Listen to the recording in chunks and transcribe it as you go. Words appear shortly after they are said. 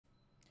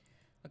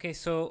Okay,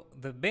 so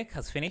the bake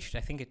has finished. I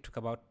think it took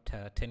about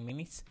 10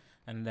 minutes.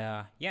 And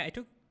yeah, it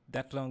took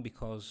that long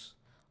because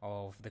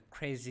of the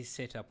crazy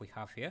setup we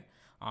have here.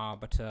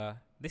 But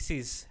this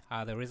is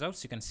the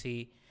results. You can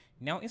see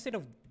now instead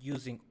of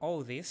using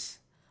all this,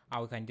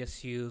 we can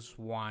just use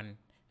one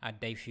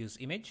diffuse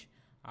image.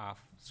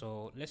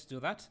 So let's do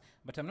that.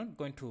 But I'm not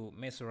going to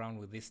mess around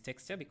with this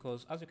texture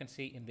because as you can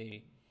see in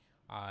the,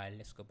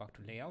 let's go back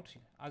to layout.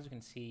 As you can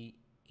see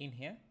in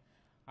here,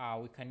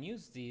 we can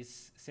use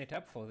this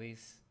setup for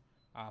this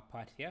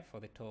part here, for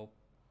the top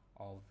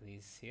of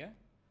this here,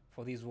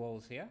 for these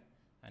walls here,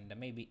 and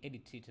maybe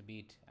edit it a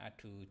bit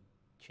to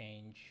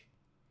change,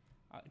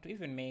 to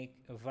even make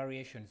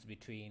variations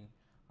between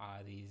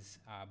these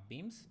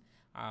beams.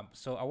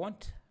 So I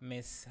won't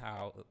mess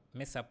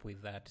up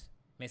with that,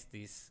 mess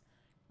this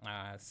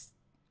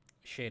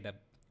shader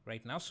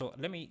right now. So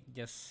let me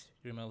just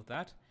remove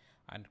that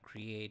and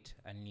create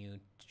a new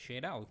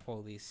shader. I'll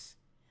call this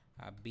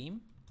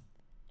beam.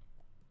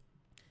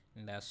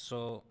 And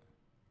so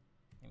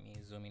let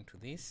me zoom into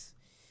this.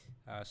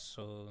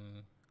 So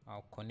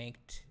I'll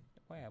connect.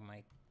 Why are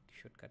my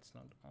shortcuts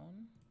not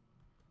on?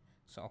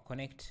 So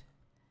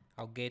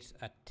I'll get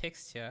a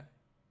texture,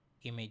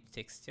 image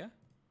texture,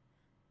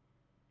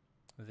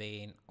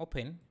 then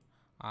open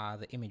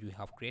the image we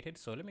have created.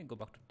 So let me go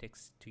back to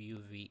text to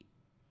UV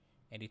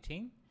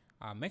editing.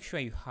 Make sure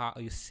you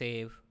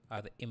save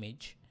the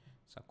image.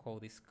 So I'll call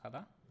this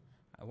color.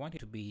 I want it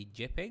to be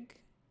JPEG.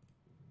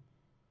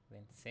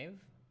 Then save.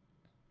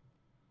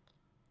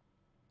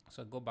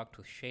 So go back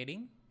to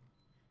shading,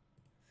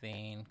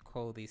 then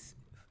call this,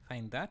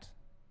 find that.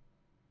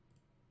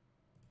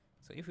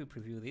 So if we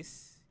preview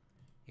this,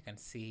 you can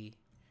see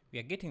we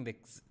are getting the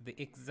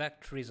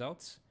exact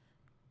results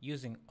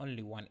using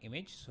only one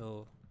image.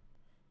 So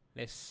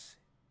let's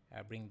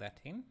bring that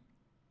in,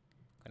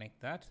 connect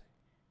that,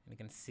 and you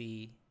can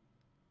see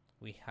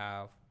we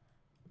have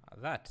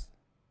that.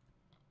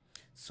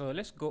 So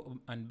let's go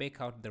and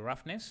bake out the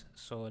roughness.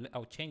 So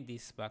I'll change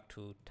this back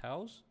to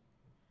tiles.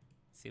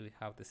 See, we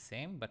have the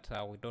same, but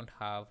we don't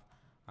have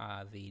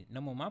the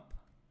normal map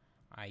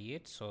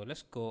yet. So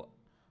let's go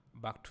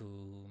back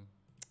to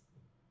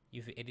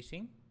UV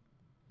editing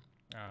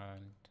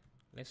and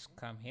let's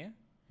come here,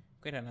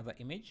 create another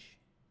image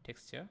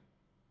texture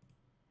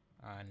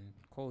and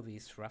call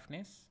this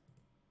roughness.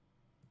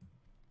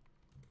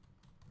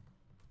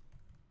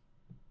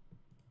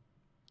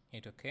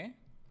 Hit OK.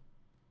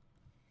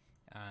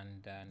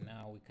 And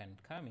now we can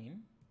come in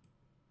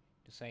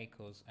to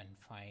cycles and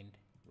find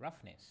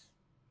roughness.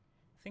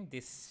 I think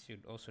this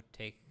should also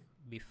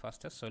be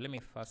faster. So let me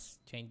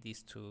first change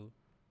this to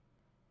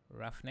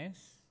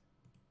roughness.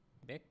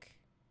 Back.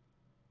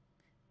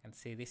 And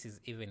see this is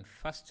even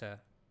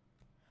faster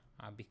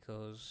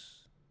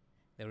because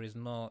there is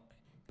no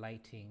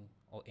lighting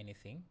or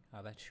anything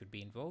that should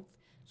be involved.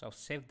 So I'll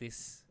save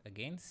this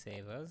again,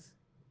 save as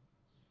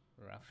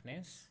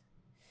roughness,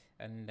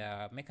 and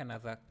make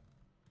another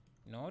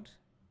node,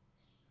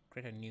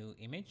 create a new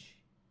image,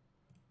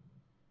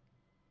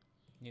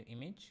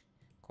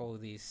 call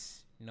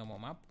this normal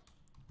map,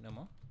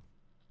 normal,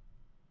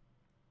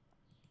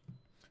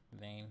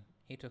 then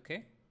hit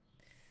OK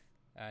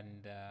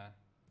and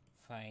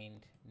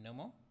find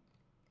normal,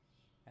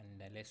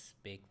 and let's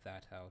bake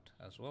that out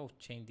as well.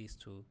 Change this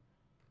to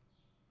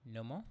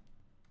normal,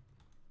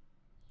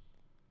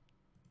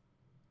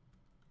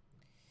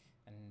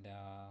 and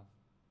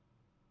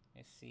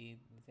let's see,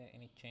 is there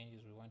any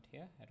changes we want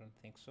here? I don't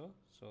think so.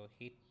 So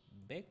hit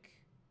bake.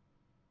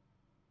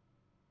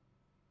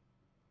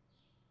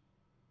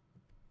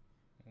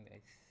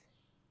 Guys,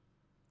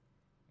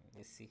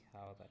 let's see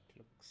how that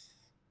looks.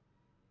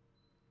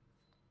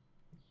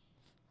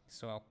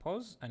 So I'll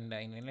pause, and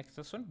in the next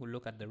lesson we'll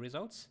look at the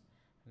results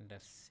and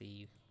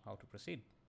see how to proceed.